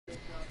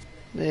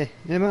the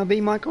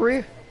MLB my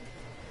career.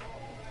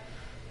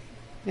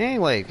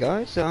 Anyway,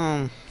 guys,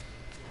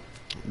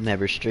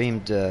 never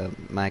streamed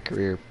my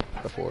career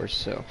before,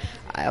 so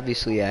I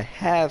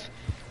have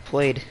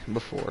played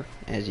before,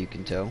 as you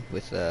can tell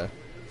with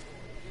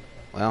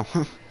well,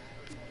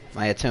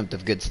 my attempt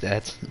of good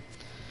stats.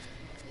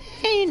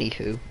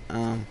 Anywho,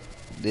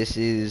 this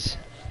is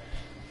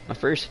my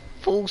first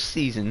full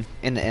season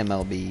in the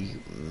MLB.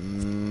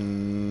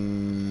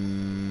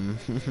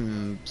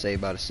 Say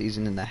about a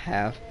season and a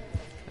half.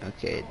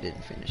 Okay, it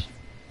didn't finish.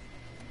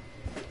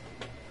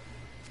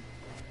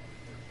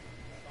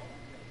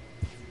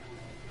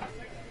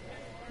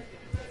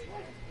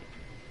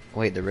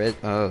 Wait, the red.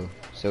 Oh,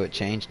 so it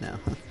changed now.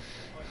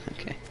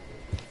 Okay.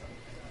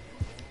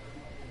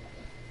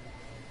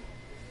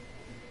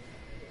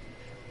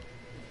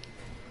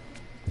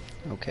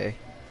 Okay.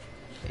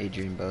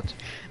 Adrian Beltre.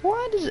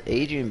 Why does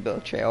Adrian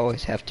Beltre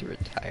always have to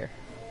retire?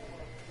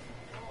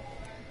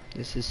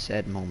 This is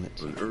sad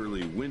moment. An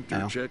early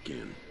winter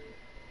check-in.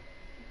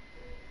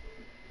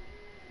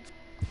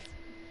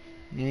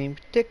 In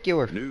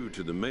particular. New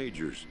to the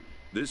majors,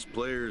 this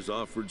player's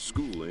offered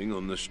schooling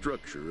on the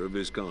structure of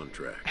his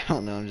contract. I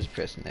don't know, I'm just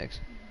pressing X.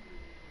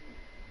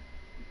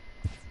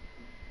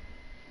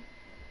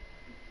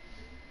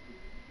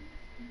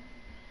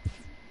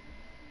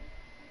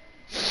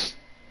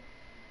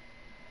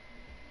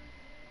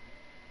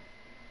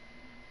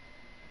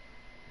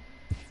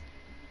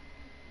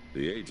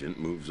 The agent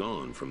moves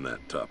on from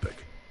that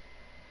topic.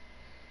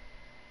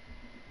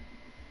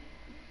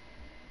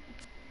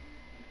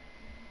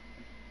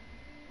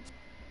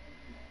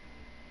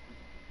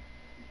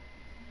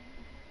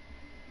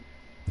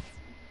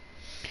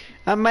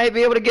 I might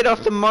be able to get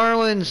off the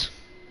Marlins.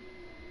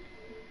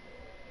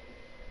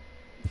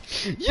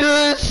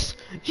 Yes!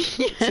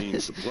 It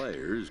seems Yes! the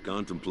player is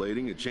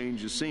contemplating a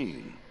change of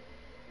scene.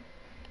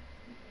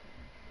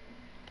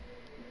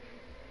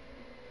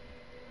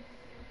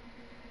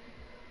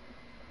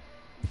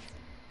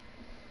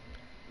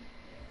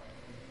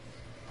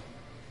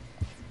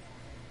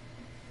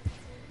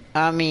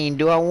 I mean,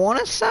 do I want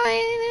to sign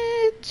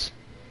it?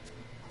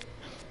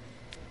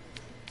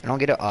 I don't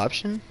get an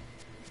option?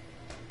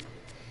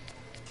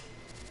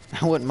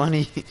 I want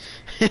money.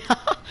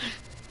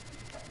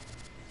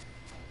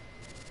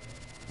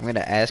 I'm gonna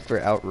ask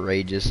for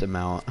outrageous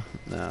amount.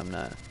 No, I'm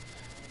not.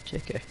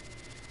 JK.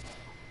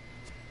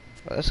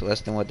 Well, that's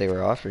less than what they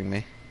were offering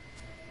me.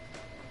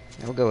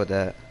 We'll go with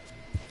that.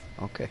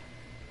 Okay.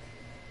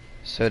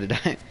 So did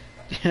I?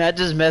 Did I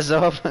just mess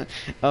up?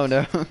 Oh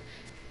no.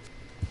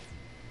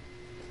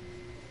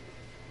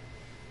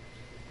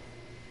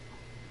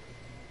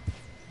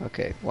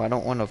 Okay. Well, I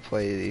don't want to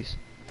play these.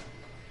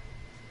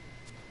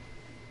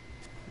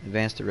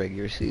 Advance the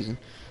regular season.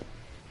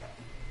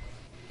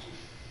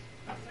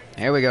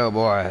 Here we go,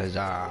 boys.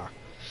 And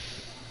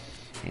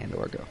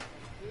or go.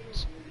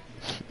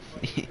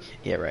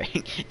 Yeah, right.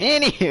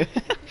 Anywho.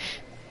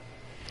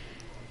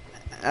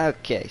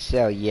 Okay,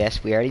 so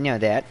yes, we already know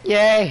that.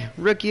 Yay!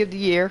 Rookie of the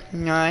year.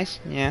 Nice.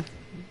 Yeah.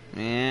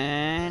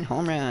 And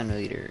home run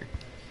leader.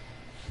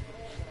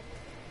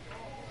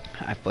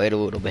 I played a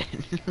little bit.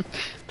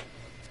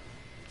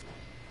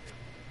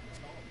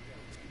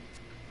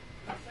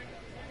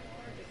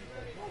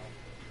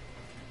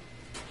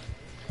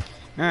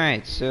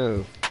 Alright,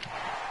 so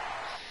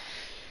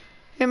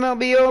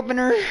MLB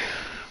opener.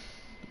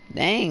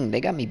 Dang, they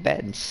got me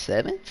batting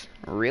 7th?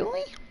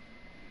 Really?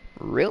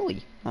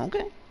 Really?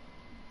 Okay.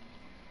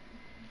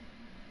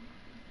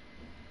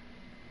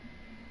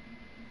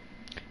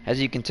 As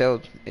you can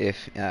tell,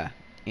 if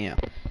you know,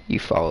 you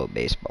follow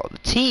baseball, the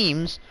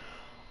teams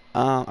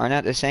are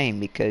not the same,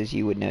 because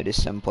you would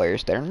notice some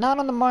players that are not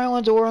on the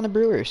Marlins or on the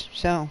Brewers.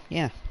 So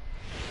yeah.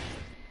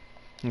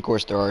 Of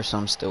course, there are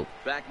some still,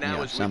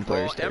 some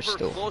players that are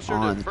still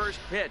on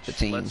the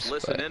teams,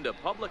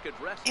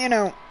 but, you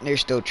know,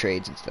 there's still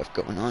trades and stuff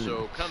going on.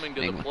 So coming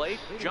to the plate,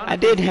 I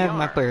did have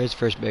my player as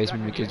first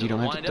baseman because you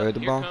don't have to throw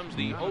the ball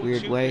in a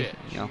weird way,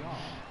 you know,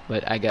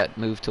 but I got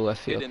moved to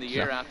left field. In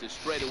the air out to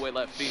straightaway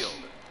left field.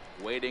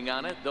 Waiting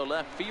on it, the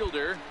left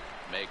fielder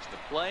makes the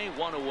play,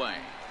 1 away.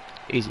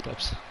 Easy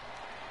dubs.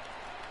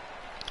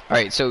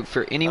 Alright, so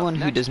for anyone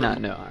who does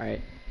not know,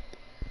 alright,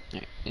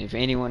 if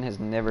anyone has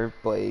never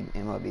played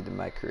MLB in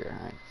my career,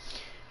 alright,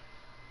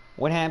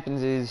 what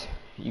happens is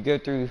you go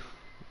through,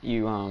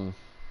 you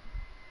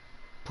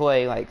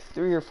play like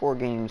 3 or 4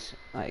 games,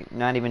 like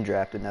not even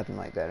drafted, nothing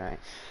like that, right?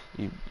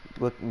 You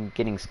look,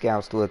 getting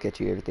scouts to look at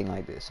you, everything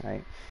like this,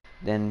 right?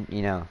 Then,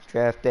 you know,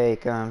 draft day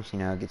comes, you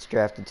know, gets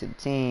drafted to the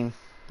team,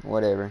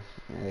 whatever.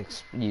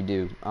 You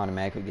do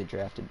automatically get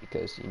drafted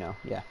because, you know,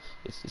 yeah,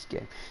 it's this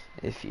game.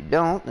 If you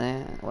don't,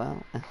 then,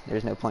 well,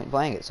 there's no point in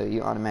playing it, so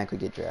you automatically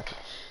get drafted.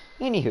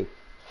 Anywho,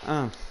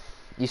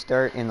 you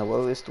start in the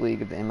lowest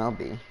league of the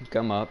MLB, you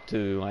come up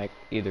to like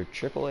either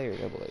AAA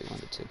or AA, 1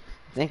 to 2.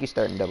 I think you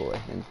start in AA,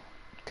 and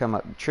come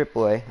up to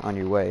AAA on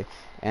your way,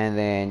 and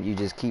then you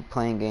just keep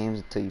playing games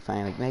until you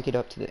finally make it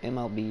up to the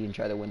MLB and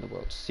try to win the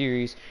World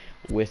Series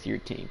with your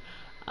team.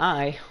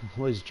 I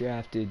was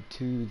drafted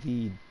to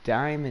the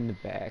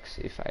Diamondbacks,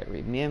 if I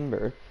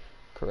remember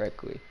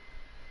correctly.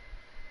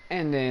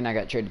 And then I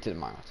got traded to the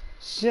Marlins.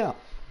 So,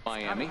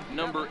 Miami,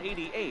 number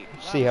 88.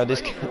 see how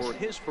this For goes.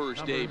 his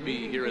first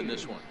AB here in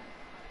this one.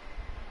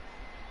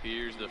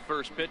 Here's the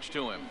first pitch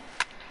to him.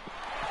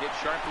 Hit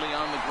sharply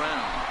on the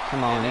ground.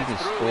 Come on, And you can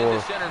that's through score.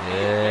 into center field.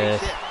 Yes.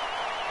 Base hit.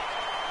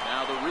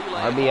 Now the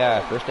relay RBI,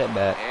 home. first at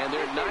bat. And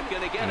they're not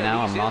going to get And it.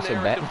 now He's I'm in also there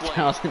at batting the plate.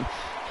 1,000.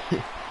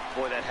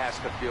 Boy, that has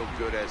to feel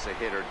good as a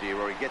hitter,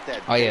 D-Roy. You get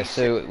that. Oh yeah, basic-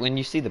 so when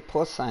you see the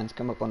plus signs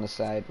come up on the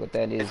side, what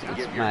that is, to it's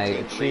give your my team the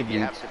lead,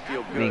 you attributes have to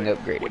feel good being when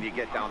upgraded. you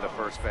get down to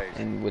first base.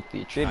 And with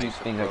the attributes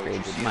Nice being approach. You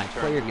upgraded, see my him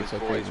turn player to gets his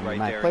boys upgraded. right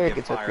My there player and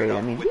gets get fired upgraded. I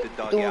up mean, with he's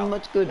the doing dugout.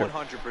 much gooder.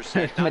 100%.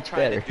 Not Much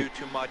trying better. to do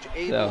too much.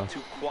 Able to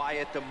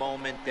quiet the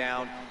moment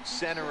down,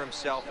 center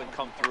himself, and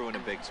come through in a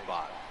big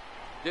spot.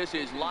 This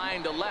is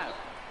line to left.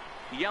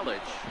 Yelich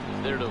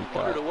is there to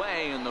put it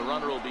away, and the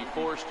runner will be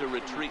forced to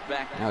retreat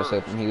back to I was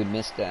first. hoping he would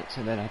miss that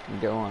so that I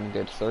can go on and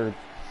go to third.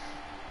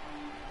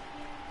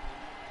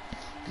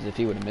 Because if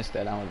he would have missed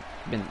that, I would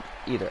have been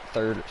either at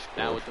third or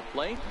Now scored. at the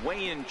plate,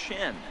 Wei-Yin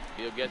Chen.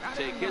 He'll get to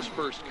take his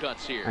first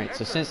cuts here. Alright,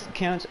 so since the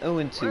count's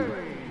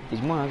 0-2,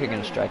 he's more likely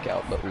going to strike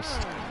out, but we...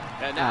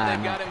 And now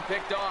they've got him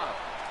picked off.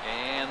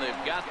 And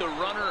they've got the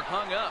runner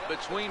hung up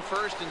between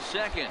first and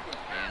second.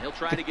 And he'll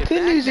try to get good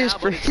back news now, is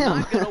but for it's him.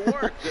 not going to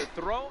work. The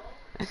throw.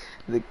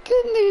 The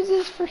good news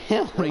is for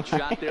him. Great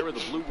shot right? there with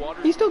the blue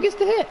water. He still gets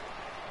to hit.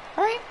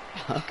 Alright,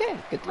 okay,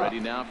 good throw. Ready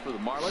now for the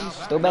Marlins.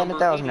 Still batting Number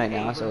 1,000 right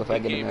 88. now, so if I He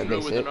get came another through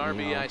base with hit, an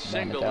you know, RBI batting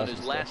single in 1,000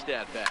 his still. last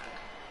at bat.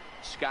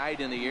 Skied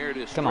in the air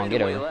to Come on, straight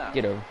get away over, left.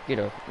 get over, get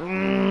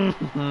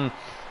over.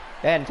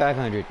 Batting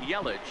 500.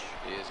 Yelich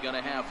is going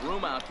to have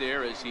room out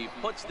there as he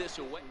puts this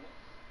away.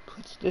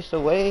 Puts this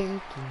away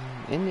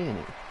to end the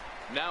inning.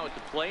 Now at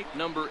the plate,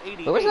 number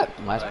 88. What was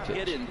that last A pitch?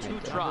 hit in 2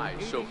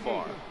 tries so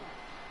far.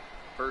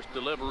 First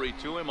delivery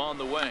to him on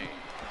the way.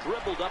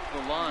 Dribbled up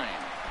the line.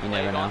 You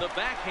never Played on know. the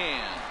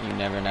backhand. You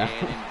never know.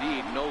 And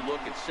indeed, no look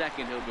at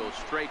second. He'll go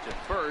straight to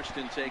first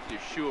and take the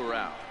sure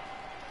out.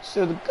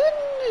 So the good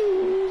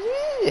news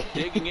is...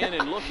 Digging in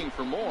and looking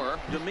for more,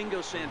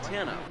 Domingo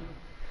Santana.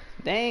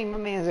 Dang, my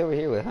man's over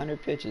here with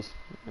 100 pitches.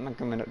 Am I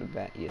coming up to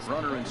bat? Yes.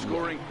 Runner in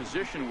scoring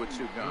position with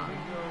 2 gone.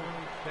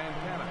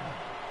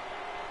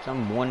 So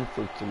I'm 1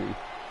 for 3.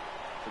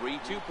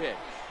 3-2 pitch.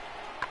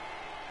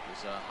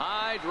 It's a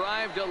high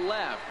drive to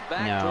left.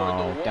 Back No, toward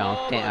the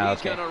wall, don't- but he's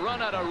okay. going to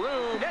run out of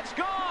room. It's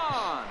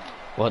gone!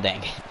 Well,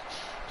 dang it.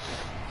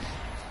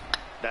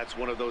 That's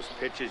one of those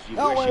pitches you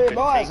Don't wish worry, you could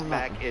boys, take I'm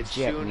back not as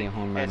jet soon me a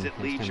home run as it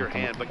next leaves time your I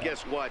come hand. up But to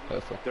guess what? Go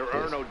for it. There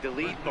are no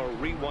delete or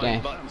rewind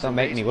Dang, buttons don't in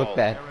make me look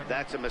baseball. bad.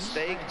 That's a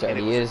mistake, Which and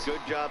it already was is. a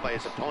good job by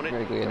his opponent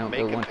Critically, I to don't make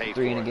go him 1 pay for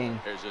 3 for in a it. game.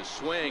 There's a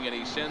swing, and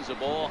he sends the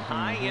ball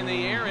high in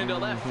the air into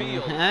left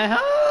field.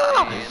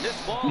 Oh! And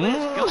this ball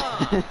is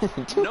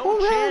gone. 2 No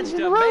home chance runs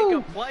in a to make row.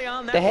 a play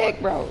on that The heck,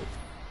 one. bro?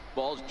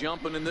 Ball's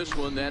jumping in this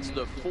one. That's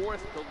the 4th.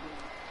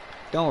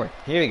 Don't worry.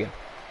 Here we go.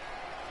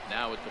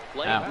 Now at the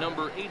plate, Ow.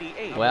 number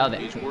 88. Well then.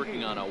 He's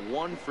working on a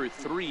 1 for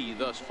 3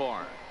 thus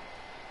far.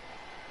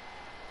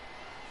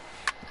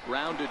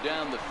 Grounded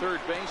down the third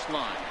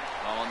baseline.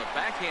 On the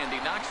backhand, he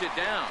knocks it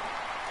down.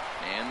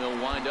 And they'll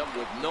wind up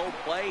with no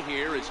play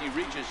here as he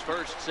reaches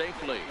first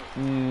safely.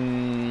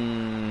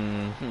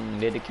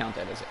 Did it count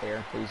that as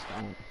air? Please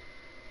don't.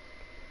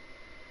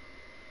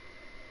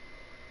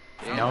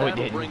 And No, it that'll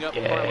didn't. bring up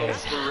Yes.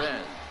 Carlos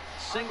Perez.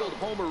 Singled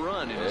homer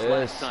run in his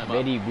last Yes, time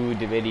very up. good,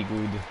 very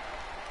good.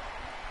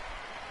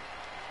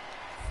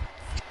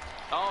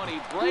 Oh, and he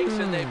breaks,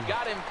 and they've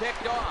got him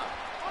picked off.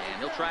 And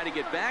he'll try to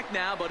get back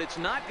now, but it's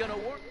not going to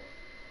work.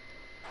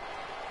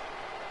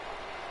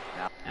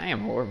 I am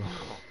horrible.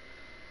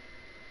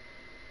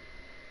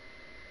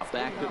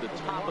 Back to the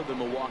top of the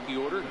Milwaukee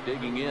order,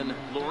 digging in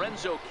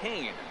Lorenzo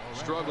Cain,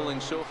 struggling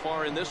so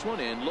far in this one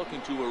and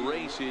looking to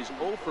erase his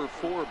 0 for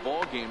 4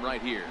 ball game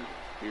right here.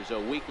 Here's a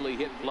weakly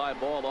hit fly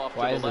ball off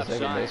Why to is the the left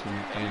second side,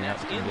 baseman coming and out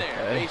that's to in the there,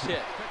 play? base hit.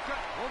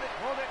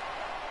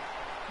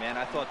 Man,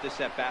 I thought this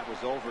at-bat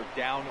was over.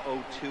 Down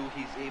 0-2.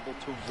 He's able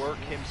to work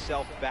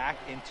himself back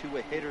into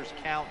a hitter's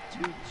count,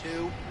 2-2,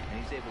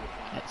 and he's able to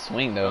find That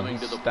swing though, Coming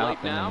he's to the plate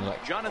stopping now, him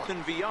like.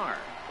 Jonathan Villar.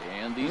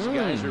 And these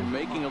guys are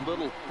making a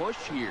little push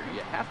here.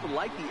 You have to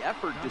like the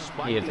effort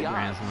despite He hit the the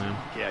grand odds. slam.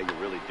 Yeah, you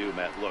really do,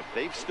 Matt. Look,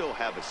 they still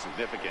have a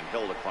significant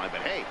hill to climb,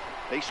 but hey,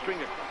 they string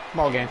it.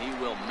 Ball game. He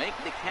will make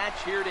the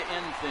catch here to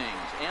end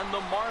things. And the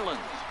Marlins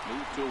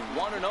move to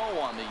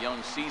 1-0 on the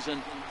young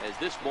season as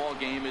this ball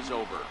game is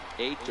over.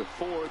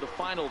 8-4 the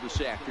final this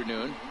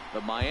afternoon.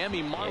 The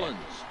Miami Marlins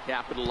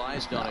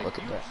capitalized on Now it. look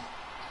at that.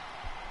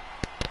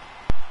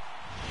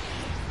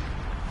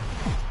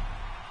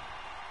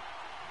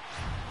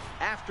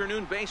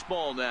 Afternoon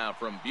baseball now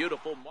from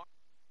beautiful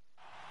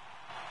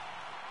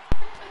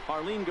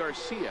Arlene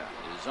Garcia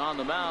is on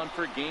the mound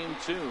for game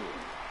 2.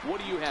 What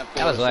do you have for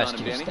That was us last on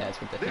him, year's Danny? stats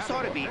with the This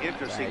ought to be 54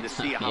 interesting to runs,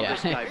 see right? how Yeah.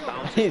 this guy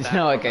bounces It's back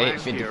not like from I hit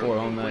last year 54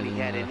 home runs when he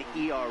had in, an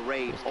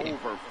ERA this game.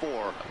 over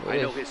 4. I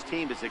I know wish. his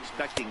team is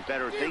expecting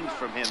better things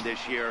from him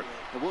this year,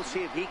 and we'll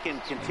see if he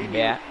can continue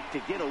Yeah. to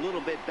get a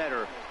little bit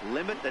better,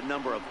 limit the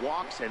number of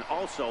walks, and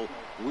also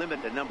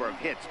limit the number of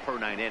hits per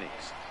 9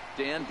 innings.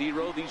 Dan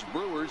Dero, these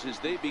Brewers, as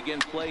they begin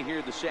play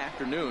here this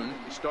afternoon,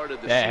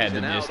 started the That had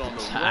season the out on the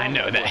distance. road, I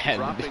know that but had the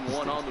dropping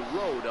one distance. on the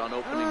road on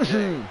opening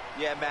day.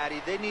 Yeah,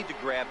 Matty, they need to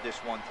grab this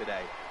one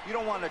today. You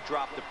don't want to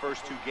drop the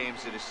first 2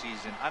 games of the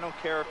season. I don't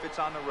care if it's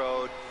on the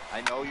road.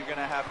 I know you're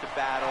going to have to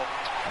battle.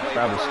 They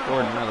probably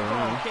scored another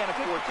run. You can't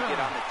afford to get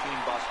on the team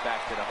bus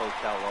back to the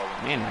hotel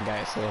early. Man, my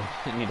guy said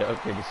I need to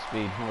upgrade his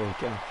speed. Holy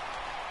cow.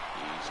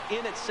 He's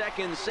in at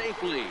second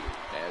safely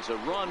as a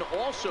run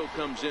also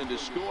comes in to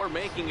score,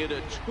 making it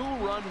a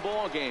 2-run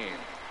ball game.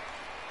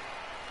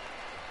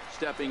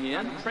 Stepping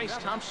in, Trace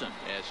Thompson,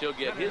 as he'll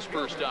get his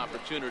first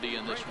opportunity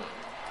in this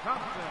one.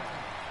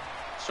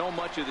 So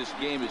much of this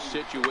game is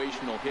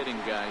situational hitting,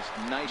 guys.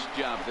 Nice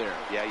job there.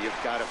 Yeah, you've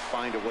got to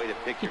find a way to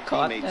pick your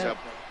caught teammates that? up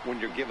when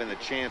you're given the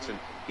chance, and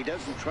he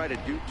doesn't try to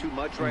do too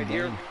much right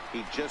here.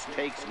 He just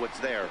takes what's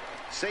there.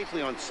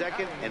 Safely on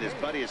second, and his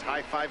buddy is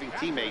high-fiving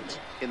teammates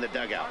in the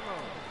dugout.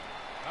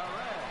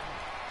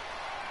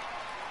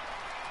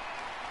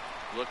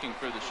 Looking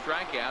for the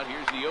strikeout.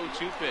 Here's the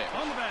 0-2 pitch.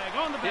 On the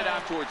bag. Hit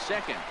out towards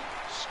second.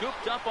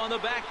 Scooped up on the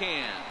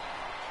backhand.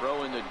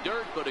 Throw in the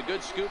dirt, but a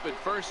good scoop at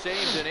first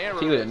saves an error.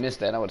 If he would have missed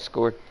that, I would have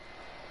scored.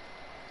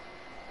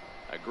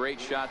 A great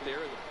shot there.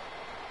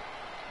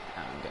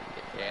 I'm gonna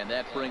get And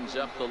that brings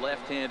up the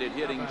left-handed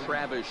hitting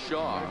Travis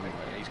Shaw.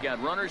 He's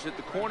got runners at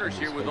the corners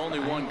here with only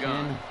one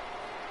gone.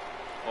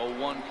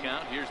 0-1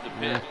 count. Here's the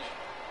pitch.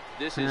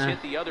 This is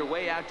hit the other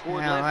way out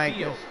toward left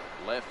field.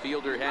 Left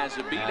fielder has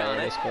a beat on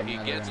it. He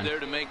gets there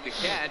to make the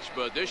catch,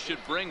 but this should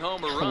bring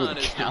home a run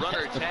as the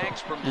runner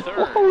tags from third.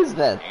 What was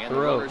that And the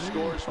throw? runner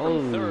scores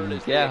from third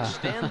as they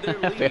extend their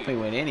That barely lead.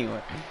 went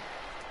anywhere.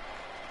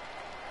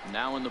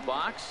 Now in the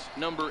box,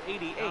 number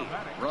 88.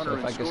 So Runner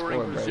if I in could scoring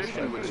score a brace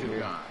position right with 2 here,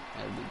 gone.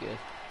 that'd be good.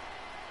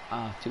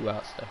 2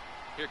 outs though.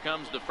 Here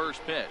comes the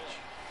first pitch.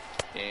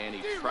 And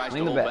he tries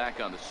Swing to the hold bat.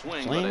 back on the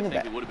swing, Swing but I the think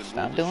bat. it would have been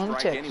Stop ruled a doing the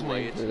strike check anyway.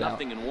 swing It's without-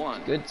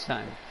 0-1. Good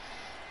time.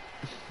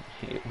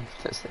 I hate when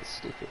he does that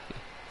stupid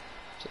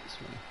check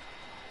swing.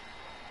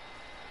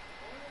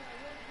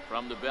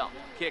 From the belt,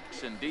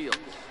 kicks and deals.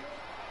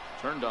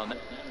 Turned on that.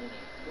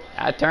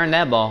 I turned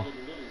that ball.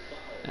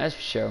 That's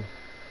for sure.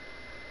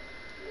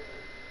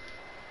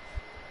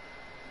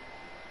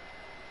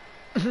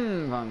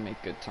 If I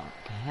make good talk.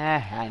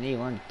 I need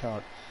one to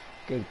talk.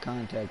 Good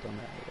contact on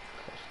that.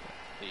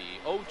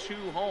 The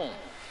 0-2 home.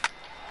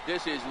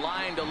 This is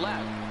line to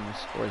left.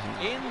 Scores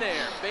In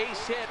there,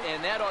 base hit,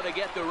 and that ought to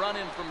get the run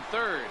in from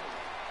third.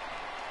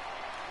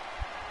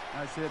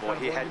 Boy,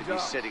 he had to be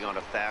sitting on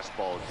a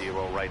fastball,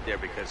 Dero, right there,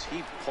 because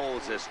he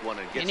pulls this one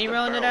and gets Any the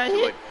run that barrel I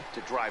to hit? it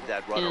to drive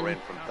that runner in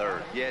from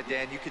third. Yeah,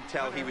 Dan, you can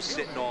tell he was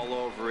sitting all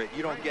over it.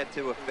 You don't get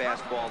to a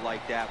fastball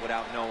like that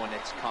without knowing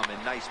it's coming.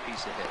 Nice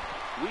piece of hit.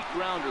 Weak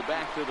grounder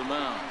back to the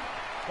mound.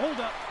 Hold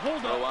up.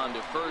 Throw on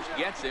to first,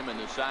 gets him, and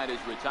the side is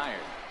retired.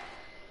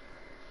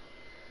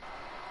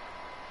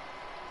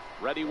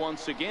 Ready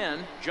once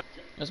again.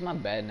 What's my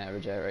batting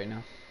average at right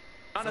now?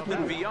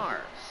 Jonathan VR.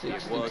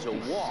 It was a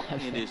walk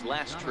in his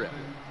last trip.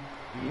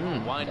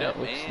 Wind up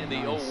and the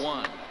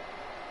 0-1.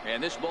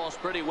 And this ball's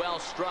pretty well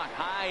struck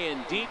high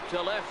and deep to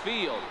left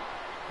field.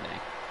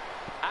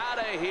 Out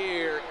of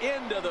here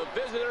into the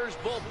visitors'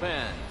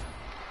 bullpen.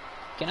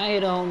 Can I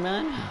hit a home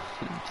run?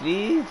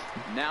 Please?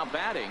 Now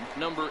batting,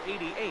 number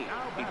 88.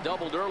 He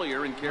doubled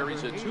earlier and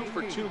carries a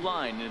 2-for-2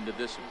 line into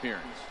this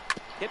appearance.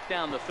 Hit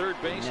down the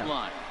third base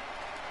line.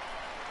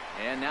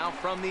 And now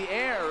from the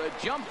air, a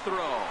jump throw.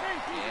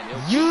 And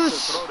he'll keep the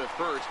throw to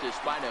first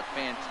despite a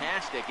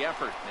fantastic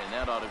effort. And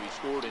that ought to be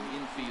scored an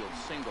infield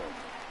single.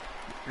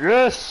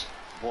 Yes!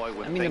 Boy,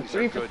 when I mean, I'm things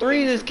 3 are for good,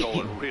 3 things this are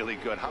game. going really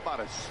good. How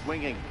about a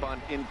swinging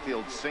bunt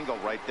infield single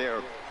right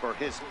there for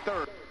his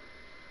third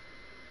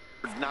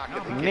knock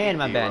at the Man,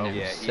 my game, batting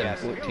Dero. average is he has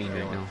 7-14 right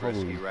feeling now.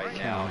 frisky Holy right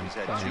cow, now. He's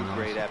had I'm 2 fine.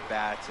 great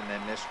at-bats, and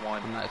then this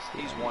one, I'm not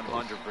he's stealing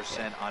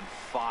 100% on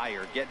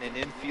fire. Getting an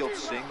infield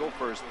single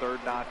for his third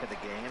knock of the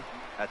game,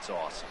 that's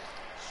awesome.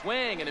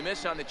 Swing and a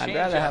miss on the changeup. I'd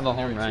rather have a and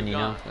there home it's run, you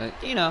know.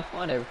 gone. But,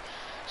 whatever.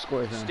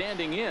 Scores on.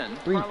 Standing in,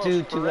 3-2, Carlos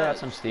 2 Perez,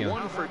 outs, I'm stealing.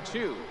 1 for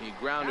 2. He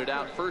grounded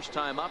out first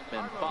time up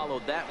and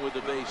followed that with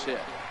a base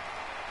hit.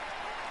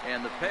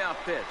 And the payoff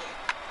pitch.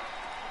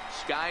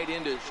 Skied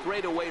into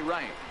straightaway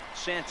right.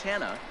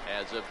 Santana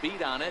has a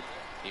beat on it.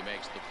 He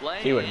makes the play,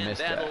 He would've and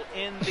missed that'll that.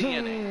 end the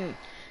inning.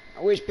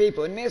 I wish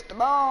people had missed the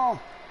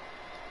ball.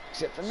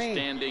 Except for me.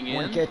 Standing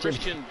One in, catch it.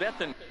 Christian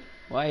Bethan.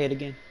 Will I hit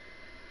again?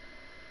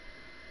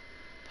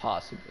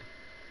 Possibly.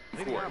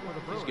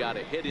 He's got a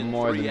hit in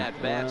More 3 than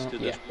at-bats to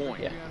this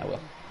point. Yeah, I will.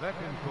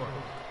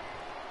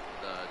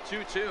 The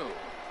 2-2.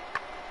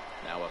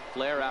 Now a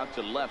flare out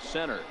to left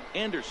center.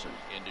 Anderson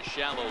into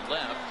shallow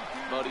left,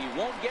 but he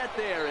won't get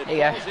there. It Hey,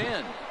 guy. falls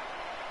in.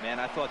 Man,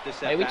 I thought this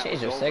Hey, we at-bat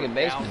changed was our over. second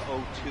Down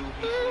baseman.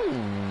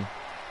 0-2.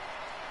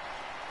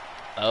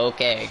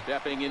 Okay.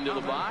 Stepping into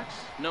the box,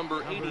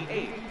 number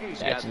 88. He's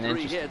That's got an 3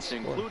 interesting hits, score.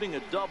 including a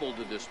double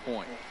to this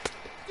point.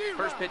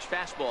 First pitch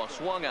fastball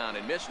swung on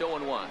and missed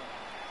 0-1.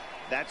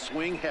 That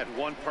swing had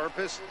one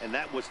purpose, and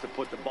that was to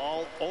put the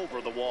ball over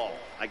the wall.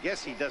 I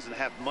guess he doesn't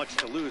have much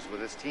to lose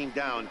with his team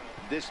down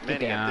this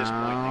many at this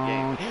point in the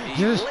game.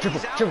 He Yes, lays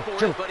triple, out triple, for it,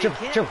 triple, but he triple,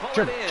 can't triple, pull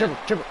triple, it in. triple,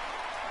 triple.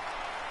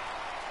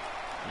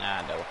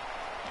 Nah, no.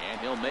 And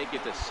he'll make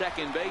it to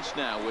second base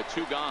now with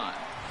 2 gone.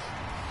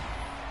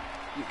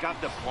 You've got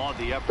to applaud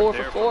the effort 4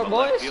 for there 4, from the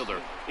left boys.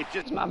 fielder. It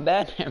just It's my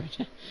bad average.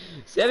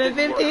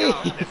 didn't work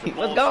out 750. as the Let's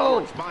ball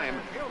go. squirts by him,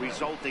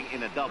 resulting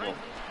in a double.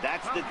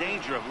 That's the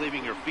danger of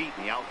leaving your feet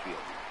in the outfield.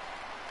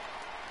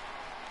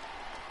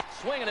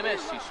 Swing and a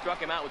miss. He struck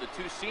him out with a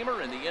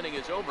 2-seamer, and the inning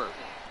is over.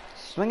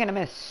 Swing and a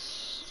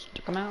miss.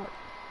 Took him out.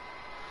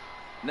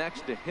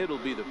 Next to hit will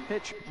be the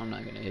pitcher, I'm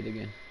not gonna hit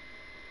again.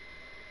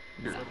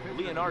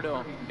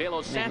 Leonardo De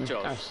Los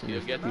Santos. He'll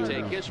get to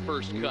take his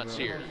first cuts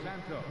here.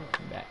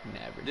 Back in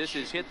average. This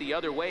is hit the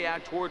other way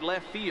out toward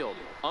left field.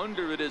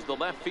 Under it is the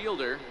left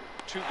fielder.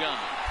 2 gone.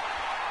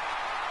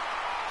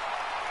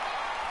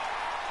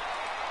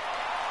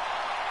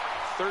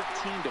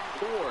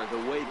 (13-4) the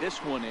way this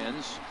one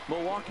ends.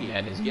 Milwaukee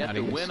That is get not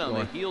the a good win on the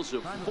score. heels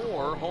of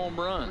 4 home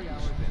runs.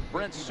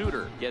 Brent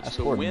Suter I gets the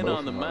scored win both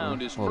on the of our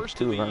mound, runs. his Well, first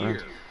 2 of of the our year.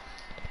 runs.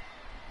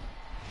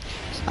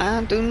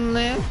 Slide to the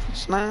left,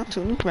 slide to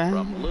the From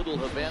right. Little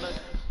Havana.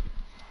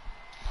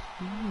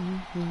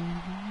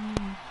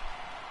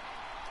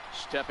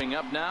 Stepping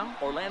up now,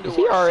 Orlando. Is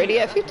he already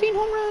Arcia. at 15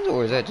 home runs,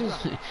 or is that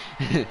just?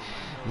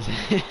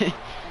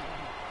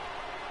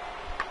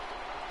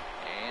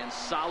 And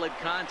solid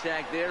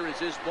contact there as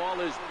this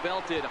ball is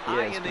belted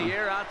high it's in the gone.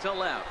 air out to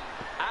left.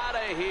 Out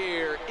of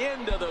here,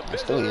 into the I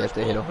still visitors' have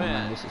to hit a home bullpen.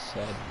 run. This is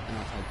sad. I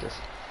don't like this.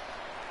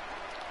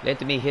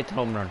 Let me hit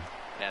home run.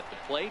 At the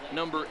plate,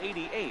 number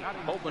 88,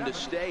 hoping to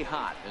stay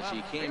hot as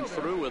he came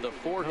through with a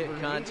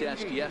 4-hit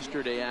contest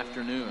yesterday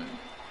afternoon.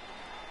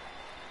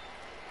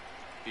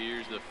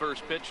 Here's the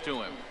first pitch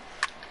to him.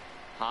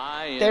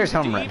 High and There's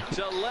home deep run.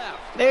 to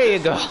left. There you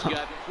This go. one's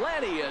got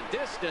plenty of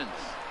distance.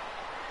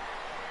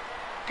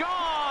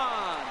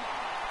 Gone.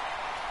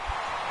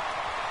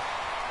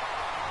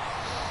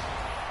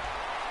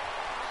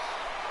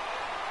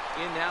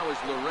 In now is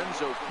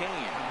Lorenzo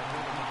Cain.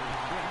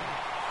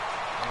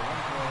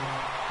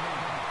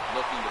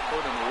 Looking to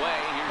put him away.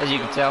 Here's As you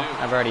the can tell, 0-2.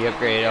 I've already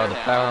upgraded all the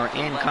power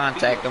and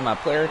contact on my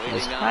player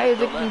as high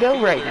as it can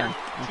go right now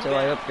until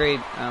I upgrade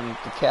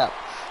the cap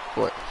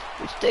for it,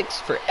 which takes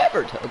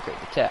forever to upgrade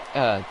the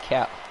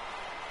cap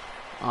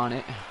on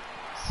it.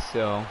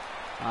 So,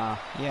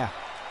 yeah.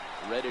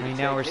 Ready to I mean,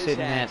 now take we're his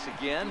sitting hats at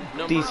again.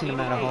 decent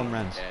amount of 88, home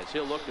runs. As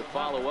he'll look to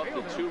follow up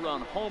the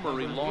 2-run homer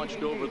he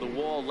launched over the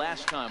wall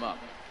last time up.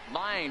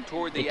 Line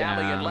toward the Get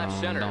alley in down, left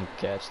center. don't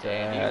catch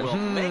And he that. will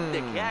make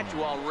the catch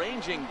while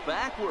ranging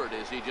backward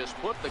as he just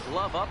put the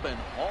glove up and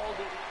hauled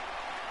it.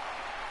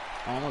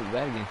 Almost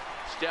bad again.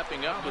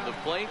 Stepping up to the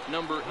plate,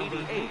 number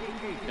 88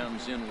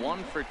 comes in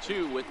 1 for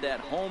 2 with that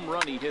home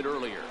run he hit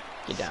earlier.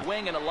 Get down.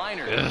 Swing and a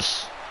liner.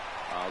 Yes.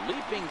 A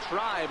leaping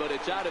try, but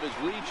it's out of his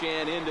reach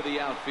and into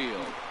the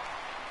outfield.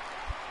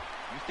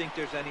 You think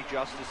there's any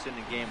justice in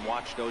the game,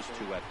 watch those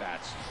 2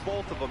 at-bats.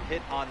 Both of them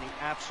hit on the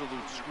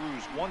absolute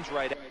screws. One's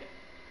right at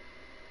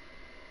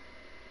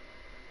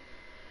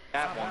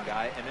one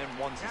guy, and then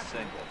one's a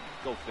single.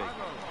 Go figure.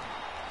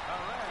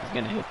 He's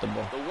gonna hit the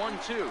ball. The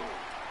 1-2.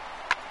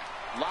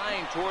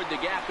 Line toward the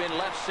gap in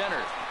left center.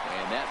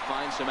 And that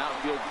finds some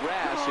outfield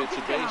grass. It's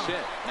a base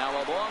hit. Now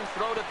a long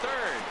throw to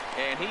third.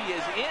 And he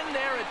is in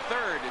there at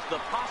third as the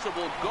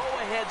possible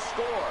go-ahead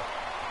score.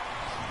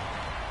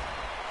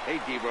 Hey,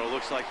 Debro,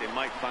 looks like they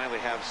might finally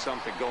have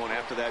something going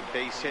after that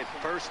base hit.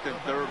 First and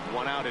third,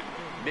 1 out, and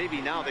maybe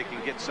now they can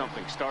get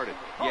something started.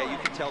 Yeah, you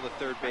can tell the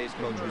third base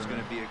coach was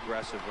going to be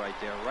aggressive right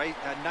there, right?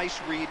 A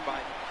nice read by...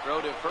 Throw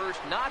to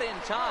first, not in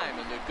time,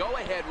 and the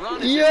go-ahead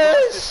run is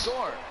Yes! to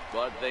score.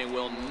 But they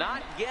will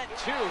not get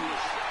 2. A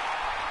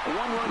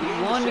 1-run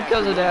game Won this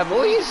because of that,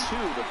 afternoon, boys.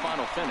 3-2 the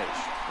final finish.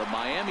 The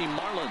Miami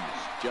Marlins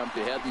jumped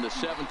ahead in the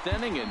 7th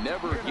inning and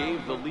never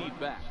gave the lead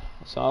back.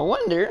 So I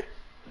wonder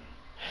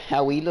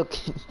how we look.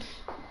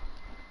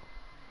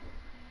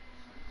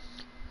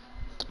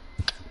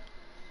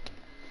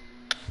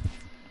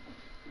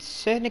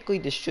 Technically,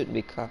 this shouldn't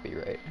be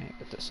copyright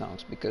with the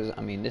songs because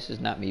I mean, this is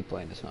not me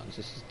playing the songs.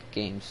 This is the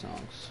game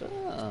songs.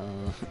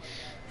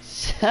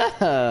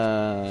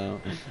 So,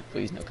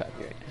 please no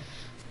copyright.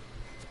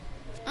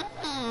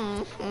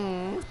 How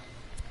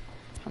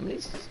many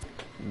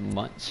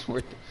months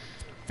worth?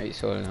 Right,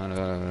 so how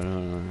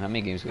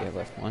many games do we have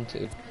left? 1,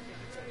 2,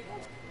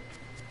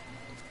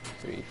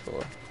 3,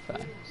 4,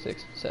 5,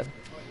 6, 7,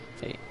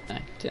 8,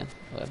 9, 10,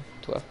 11,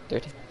 12,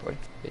 13, 14,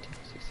 15,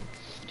 16,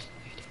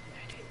 18,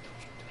 19, 20,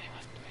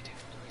 21, 22,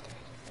 23,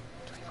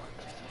 24,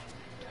 25,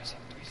 26,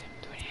 27,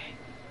 28,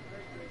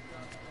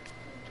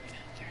 29,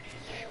 30,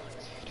 31,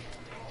 32,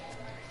 33,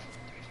 34,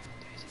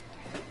 35, 36,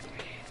 37,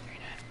 38,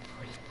 39,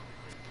 40,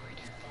 41,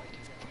 42, 43,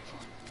 44,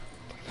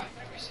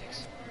 45,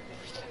 46,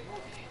 47,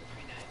 48,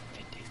 49,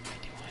 50,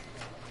 51,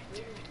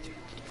 52,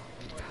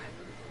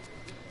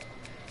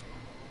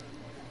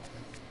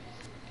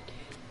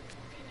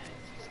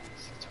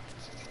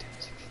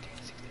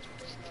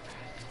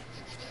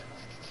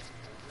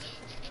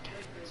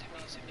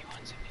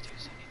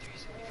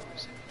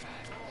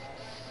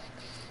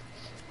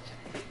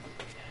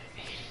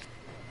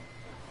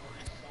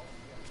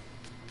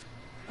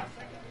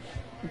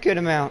 good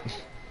amount.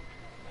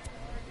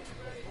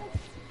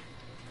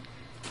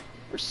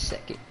 We're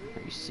second.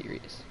 Are you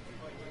serious?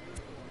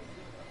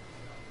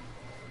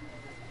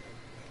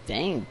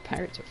 Dang,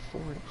 Pirates are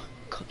 4.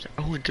 Cubs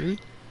are 0-3.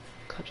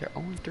 Cubs are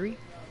 0-3.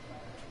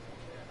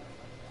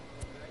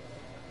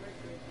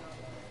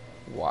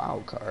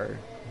 Wild card.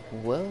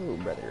 Whoa,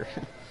 brother.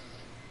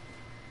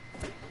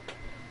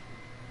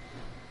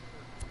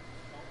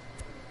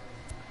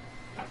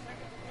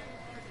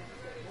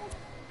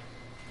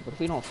 What if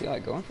we don't feel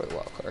like going for the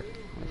wild card?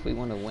 What if we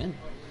want to win?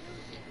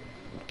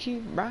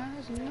 Keep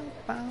rising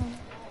up.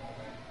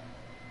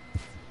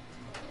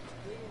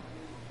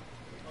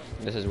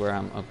 This is where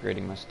I'm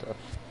upgrading my stuff.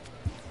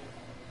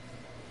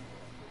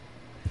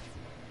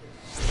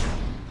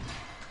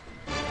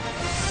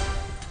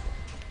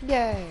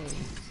 Yay!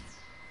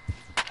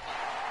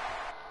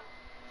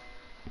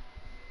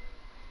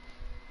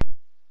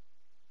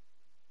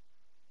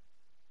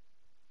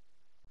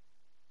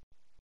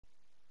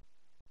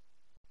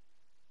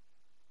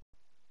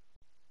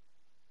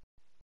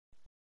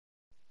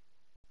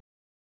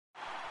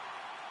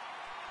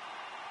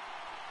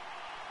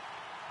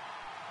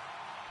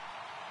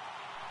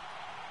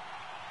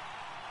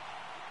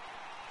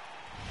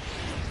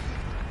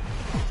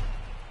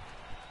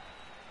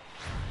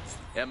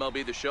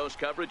 MLB The Show's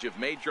coverage of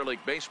Major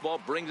League Baseball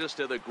brings us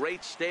to the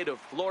great state of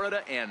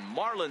Florida and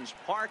Marlins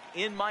Park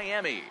in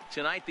Miami.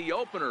 Tonight, the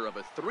opener of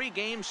a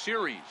 3-game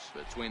series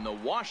between the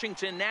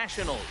Washington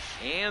Nationals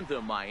and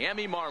the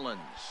Miami Marlins.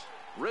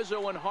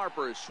 Rizzo and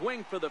Harper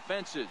swing for the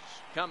fences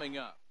coming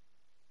up.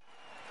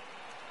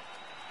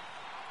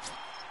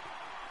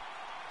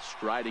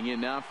 Striding in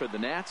now for the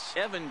Nats,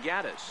 Evan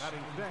Gattis.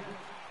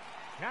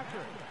 Catcher,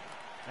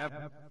 Evan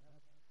Gattis.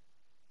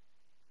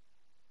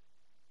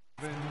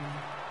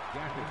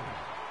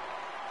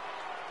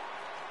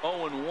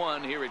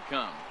 0-1, here it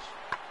comes.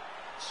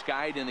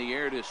 Skied in the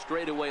air to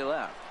straightaway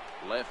left.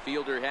 Left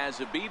fielder has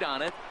a beat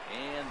on it,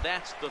 and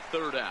that's the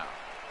 3rd out.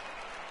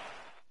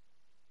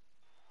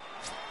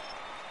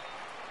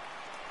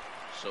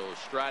 So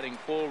striding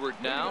forward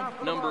now,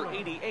 number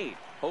 88,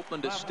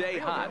 hoping to stay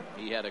hot.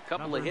 He had a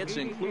couple of hits,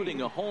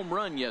 including a home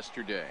run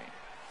yesterday.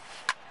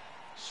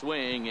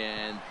 Swing,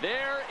 and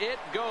there it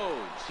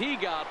goes. He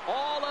got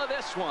all of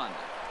this one.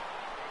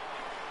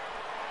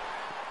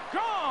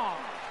 Gone!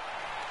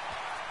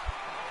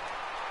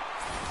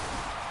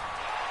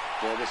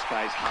 Boy, this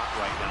guy's hot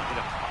right now.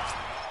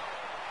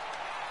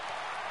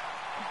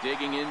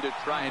 Digging in to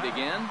try it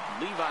again,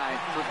 Levi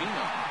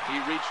Trevino. He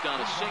reached on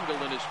a single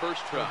in his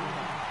first try.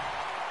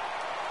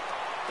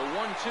 The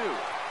 1-2.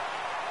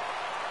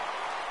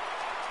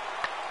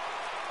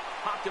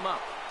 Popped him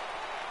up.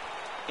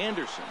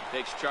 Anderson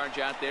takes charge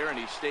out there, and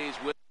he stays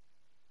with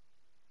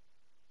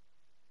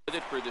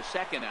it for the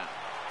 2nd out.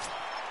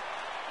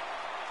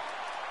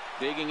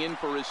 Digging in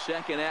for his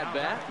 2nd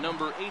at-bat,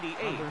 number 88.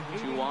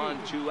 2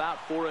 on, 2 out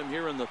for him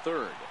here in the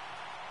 3rd.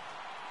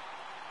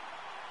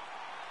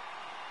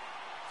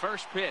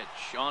 First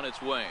pitch on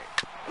its way.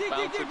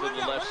 Bounce it to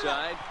the left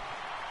side.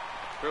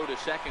 Throw to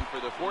second for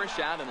the force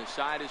out, and the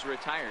side is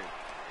retired.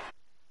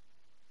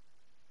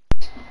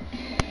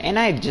 And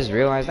I just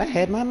realized I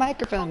had my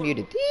microphone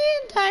muted the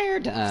entire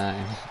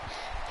time.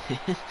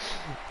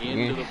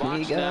 Into the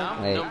box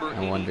now, Wait, number 88.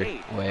 I wonder.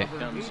 Wait.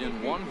 Comes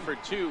in 1 for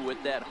 2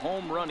 with that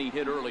home run he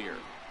hit earlier.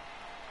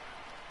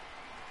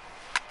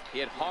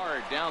 Hit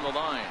hard down the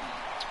line.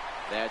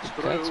 That's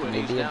through, and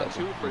he's now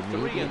 2 for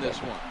 3 in this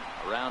one.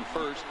 Around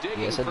first,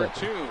 digging for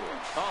 2.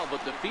 Oh,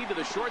 but the feet of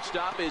the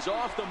shortstop is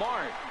off the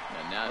mark.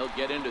 And now he'll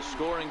get into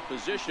scoring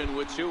position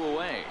with 2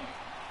 away.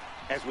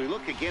 As we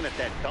look again at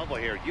that double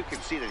here, you can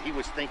see that he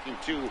was thinking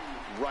 2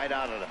 right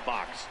out of the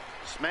box.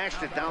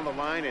 Smashed it down the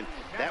line, and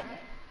that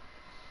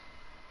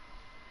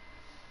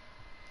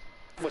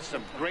was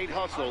some great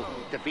hustle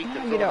to beat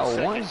the throw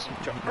to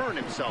second to earn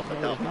himself a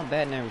double. My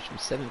batting average from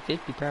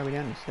 750 probably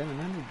down to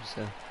 700 or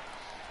so.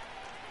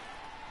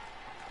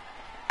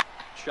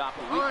 Chop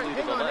weakly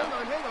to the left.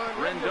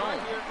 Rendon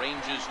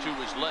ranges to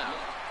his left.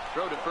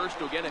 Throw to first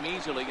will get him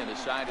easily, and the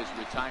side is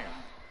retired.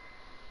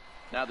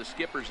 Now the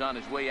skipper's on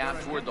his way out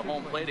toward the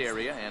home plate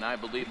area, and I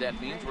believe that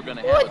means we're going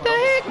to have What the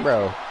heck,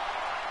 bro?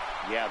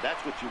 Yeah,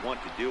 that's what you want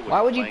to do.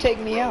 Why would you take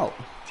me out?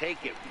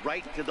 Take it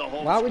right to the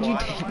home Why would you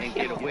spot take me and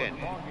get a out? win.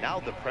 Now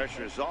the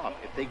pressure's off.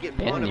 If they get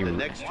one of the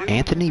next 2,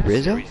 Anthony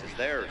Rizzo the series is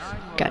theirs.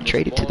 got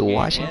traded to the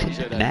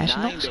Washington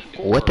Nationals?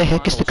 What the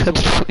heck is the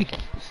Cubs doing?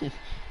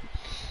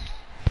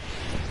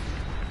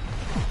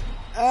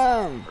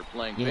 We're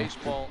playing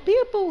baseball.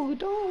 People who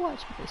don't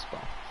watch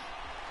baseball.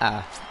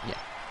 Yeah.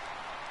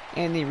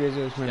 Anthony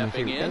Rizzo is one of my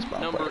favorite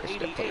baseball players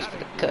that plays for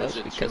the Cubs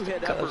because the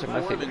Cubs are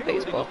my favorite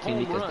baseball team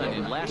because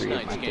they're my 3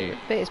 of my favorite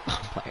baseball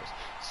players.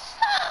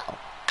 So,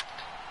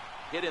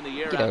 Hit in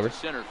the air Get out over. to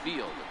center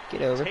field.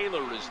 Get over.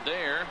 Taylor is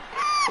there.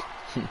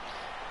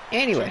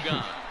 Anyway,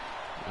 Gone.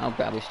 I'll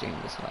probably stream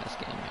this last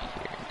game right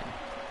here and then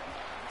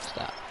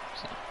stop.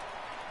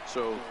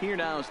 So here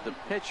now is the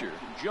pitcher,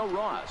 Joe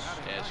Ross,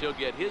 as he'll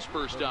get his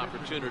first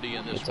opportunity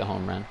in this It's a one.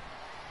 home run.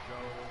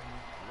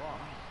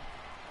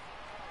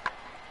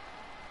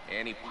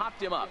 And he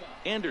popped him up.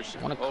 Anderson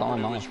I want to over call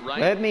him to his off. right.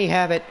 Let me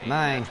have it. And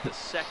Mine. that's the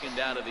second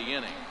out of the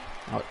inning.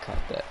 Oh, it caught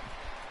that.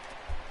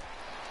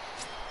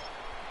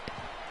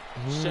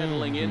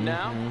 Settling in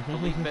now,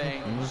 Felipe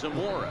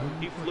Zamora.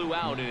 He flew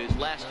out in his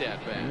last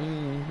at-bat.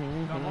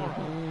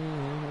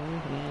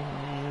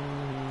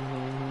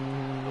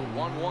 The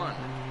 1-1.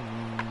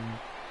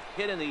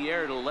 Hit in the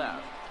air to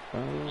left.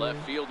 Left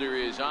fielder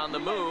is on the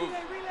move.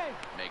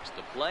 Makes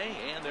the play,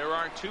 and there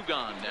are two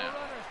gone now.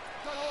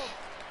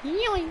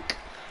 Yoink.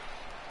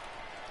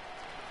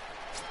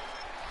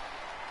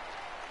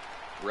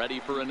 Ready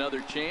for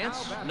another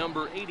chance.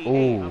 Number 88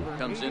 Ooh.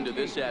 comes into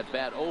this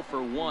at-bat 0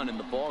 for 1 in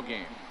the ball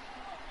game.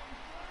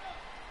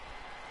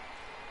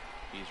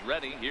 He's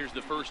ready. Here's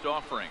the first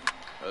offering.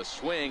 A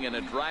swing and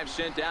a drive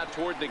sent out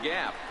toward the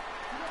gap.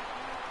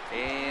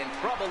 And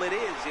trouble it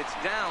is. It's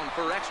down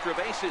for extra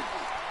bases.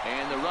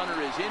 And the runner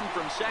is in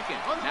from second.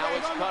 Now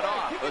it's cut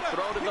off. A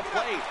throw to the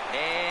plate.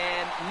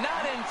 And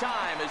not in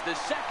time as the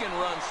second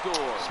run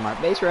scores. Smart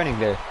base running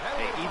there.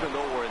 Hey, even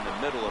though we're in the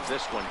middle of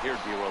this one here,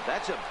 D-World,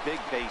 that's a big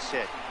base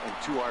hit and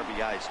 2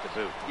 RBIs to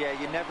boot. Yeah,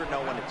 you never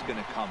know when it's going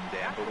to come,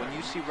 Dan. But when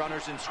you see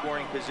runners in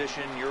scoring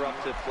position, you're up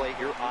to the plate,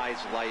 your eyes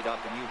light up,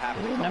 and you have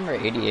to This is come number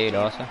through. 88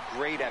 also.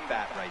 Great at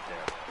bat right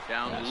there.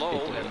 Down That's low,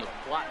 58. and the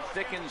plot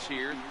thickens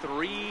here.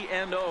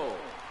 3-0.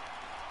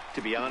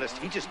 To be honest,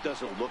 he just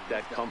doesn't look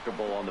that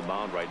comfortable on the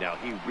mound right now.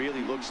 He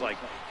really looks like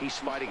he's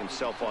fighting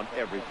himself on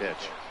every pitch.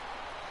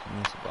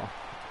 That's the ball.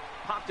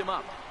 Popped him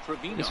up.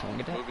 Trevino This one,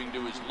 get that. moving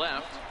to his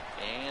left,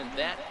 and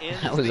that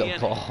ends That was the a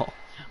inning. ball.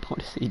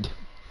 What is he doing?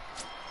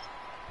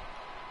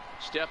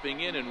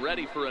 Stepping in and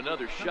ready for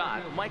another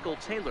shot, Michael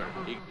Taylor.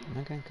 He Am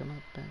I gonna come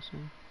up past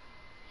him?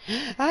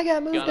 I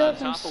got moved got up on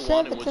from top of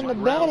one and 7th was in a the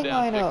batting ground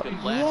out lineup.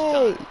 victim last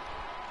Yay! time.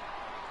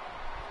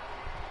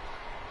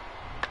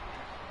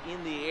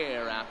 In the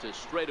air out to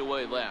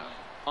straightaway left.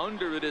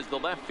 Under it is the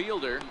left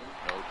fielder.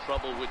 No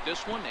trouble with this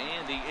one,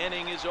 and the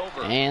inning is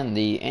over. And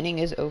the inning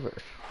is over.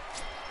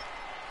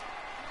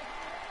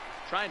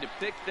 Trying to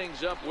pick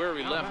things up where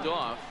he left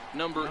off.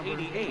 Number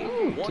 88.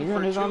 Ooh, 1 2 for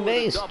runners 2 on with a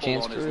base. double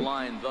Chance on his for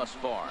line thus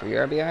far. 3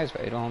 RBIs,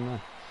 right? Home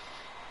run.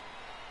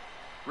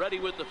 Ready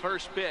with the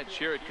first pitch.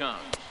 Here it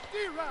comes.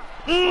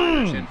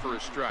 Fires in for a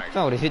strike. If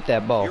I would have hit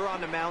that ball, You're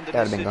on the mound in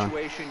that'd this have been gone.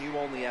 situation, you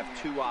only have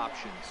 2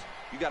 options.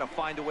 You got to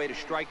find a way to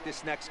strike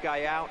this next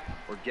guy out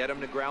or get him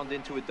to ground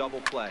into a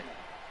double play.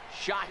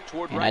 Shot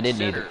toward And right I didn't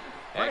center.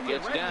 either. That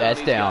gets down. That's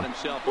He's down. got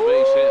himself a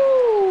base hit.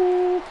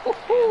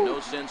 And no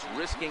sense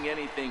risking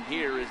anything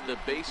here as the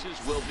bases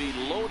will be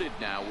loaded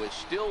now with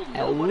still At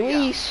nobody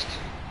out. least.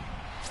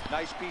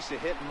 Nice piece of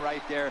hitting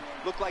right there.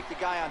 Looked like the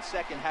guy on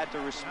second had to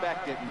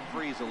respect it and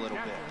freeze a little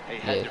bit. He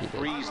had Yeah, to he did.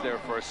 freeze there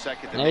for a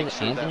second to There's make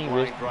sure Anthony that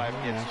line Rizzo. drive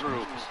Yeah, gets that's through,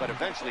 what but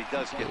eventually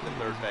does get to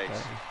third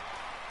base.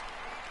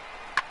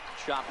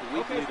 Chopped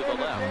weakly to the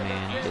left.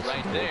 man, He's this right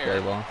is a there. play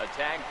ball. A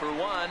tag for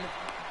 1,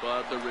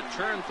 but the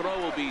return throw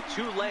will be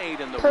too late,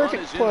 and the Perfect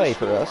run is play in to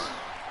for score. us.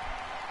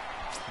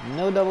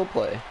 No double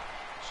play.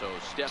 So 2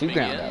 stepping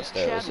ground in, outs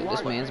though, Chad so this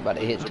Martin. man's about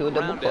to hit Was into a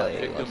double ground out play.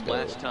 victim Let's go.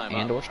 last time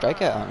And up. or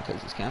strike out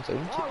because this counts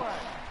 0-2.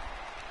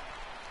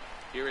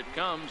 Here it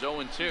comes,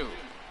 0-2.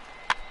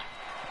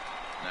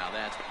 Now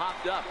that's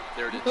popped up.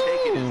 There to take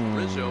it is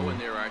Rizzo, and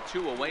there are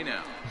 2 away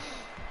now.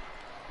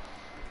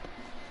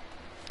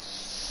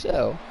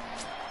 So,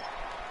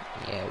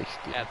 yeah, we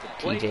still At the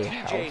plate, TJ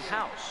TJ House.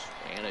 House.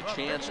 And a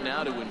chance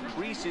now to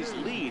increase his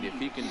lead if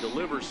he can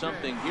deliver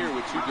something here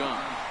with 2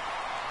 gone.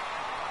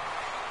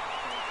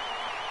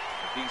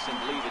 A decent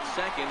lead at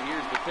second.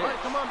 Here's the pitch.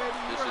 Come on, baby.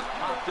 This is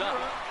popped up.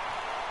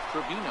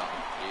 Trevino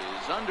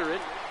is under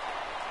it.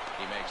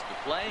 He makes the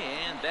play,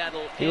 and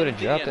that'll If he would have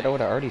end the dropped it, I inning.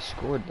 would have already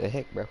scored. The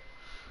heck, bro.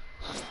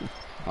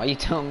 Why you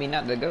telling me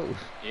not to go?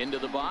 Into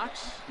the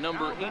box,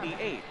 number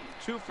 88.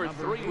 2 for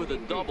 3 with a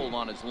double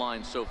on his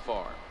line so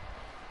far.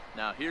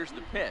 Now here's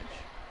the pitch.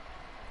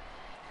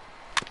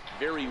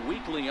 Very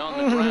weakly on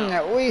the ground.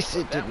 At least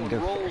it That didn't one go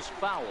for rolls it.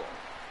 foul.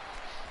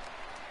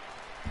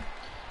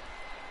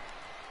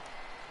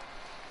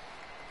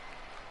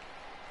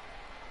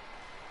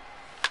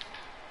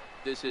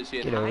 This is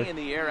hit Get high over. in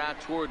the air out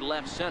toward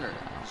left center.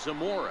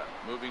 Zamora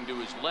moving to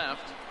his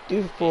left.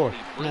 2 for 4. He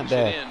Not brings it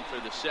bad. in for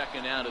the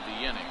second out of the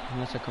inning.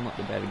 Unless I come up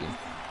to bat again.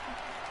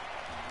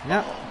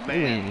 No,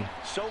 Man,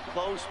 so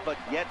close, but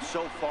yet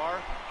so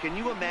far. Can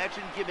you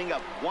imagine giving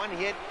up 1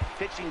 hit,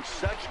 pitching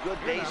such good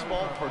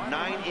baseball for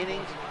 9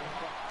 innings?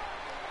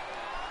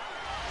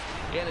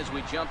 And as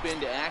we jump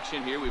into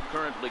action here, we've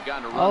currently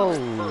got a runner Oh.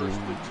 at first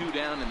with 2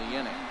 down in the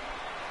inning.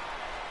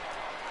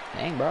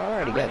 Dang, bro, I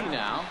already got Ready it.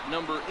 now,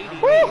 number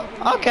 88.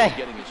 Woo, okay. He's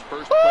getting his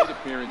first plate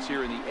appearance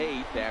here in the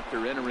 8th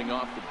after entering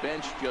off the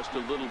bench just a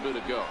little bit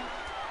ago.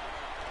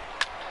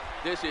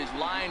 This is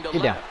line to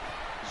Get down. left.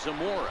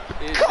 Zamora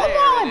is Come there,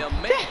 on! and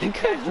he'll make the Dang,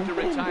 catch to come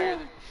retire.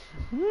 on.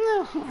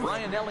 No.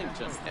 Brian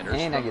Ellington enters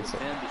And I from get the sick.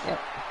 10 to Yep.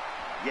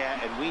 Yeah,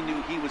 and we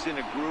knew he was in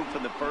a groove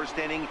from the first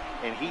inning,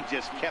 and he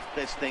just kept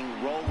this thing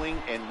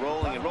rolling and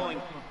rolling and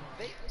rolling.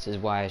 This is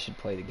why I should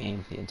play the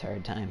game the entire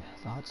time.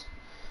 Thoughts?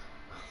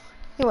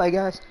 Anyway,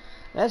 guys,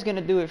 that's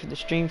gonna do it for the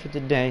stream for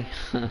today.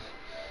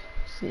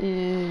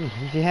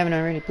 If you haven't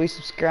already, please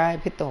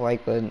subscribe, hit the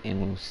like button,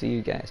 and we'll see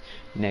you guys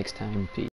next time. Peace.